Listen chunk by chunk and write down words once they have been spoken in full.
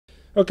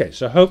Okay,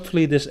 so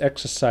hopefully this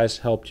exercise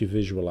helped you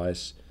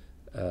visualize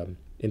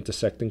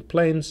intersecting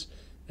planes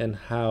and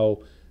how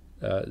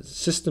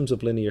systems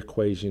of linear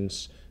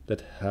equations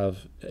that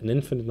have an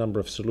infinite number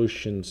of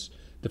solutions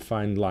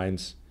define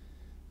lines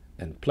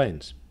and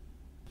planes.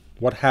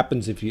 What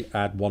happens if you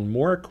add one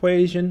more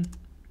equation?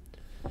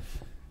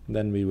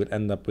 Then we would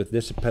end up with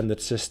this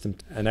appended system.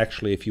 And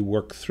actually, if you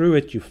work through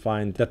it, you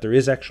find that there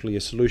is actually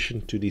a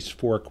solution to these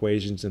 4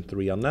 equations and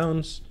 3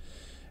 unknowns.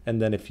 And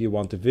then if you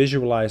want to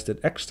visualize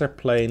that extra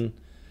plane,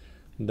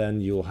 then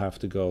you'll have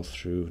to go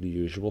through the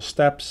usual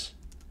steps,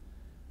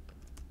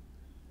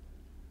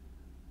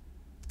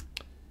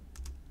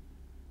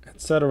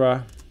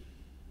 etc.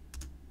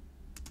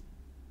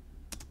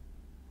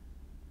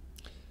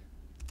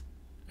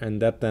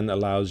 And that then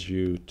allows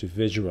you to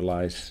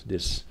visualize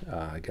this,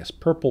 I guess,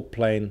 purple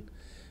plane,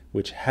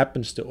 which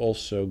happens to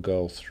also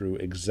go through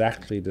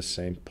exactly the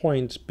same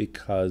points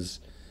because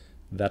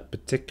that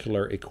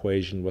particular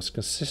equation was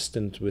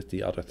consistent with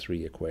the other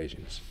 3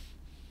 equations.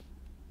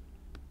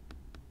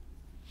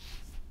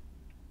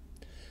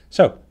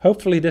 So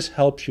hopefully this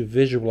helps you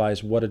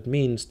visualize what it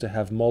means to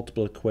have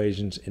multiple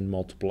equations in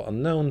multiple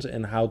unknowns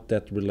and how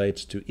that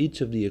relates to each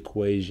of the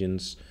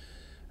equations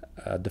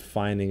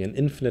defining an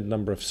infinite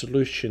number of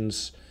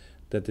solutions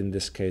that in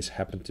this case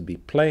happen to be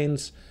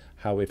planes.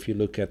 How if you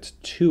look at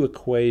 2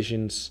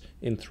 equations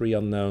in 3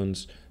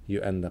 unknowns,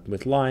 you end up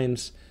with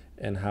lines,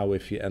 and how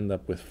if you end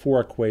up with 4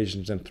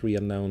 equations and 3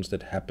 unknowns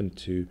that happen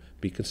to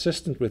be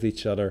consistent with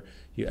each other,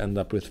 you end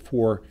up with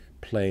 4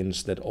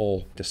 planes that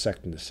all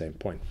intersect in the same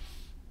point.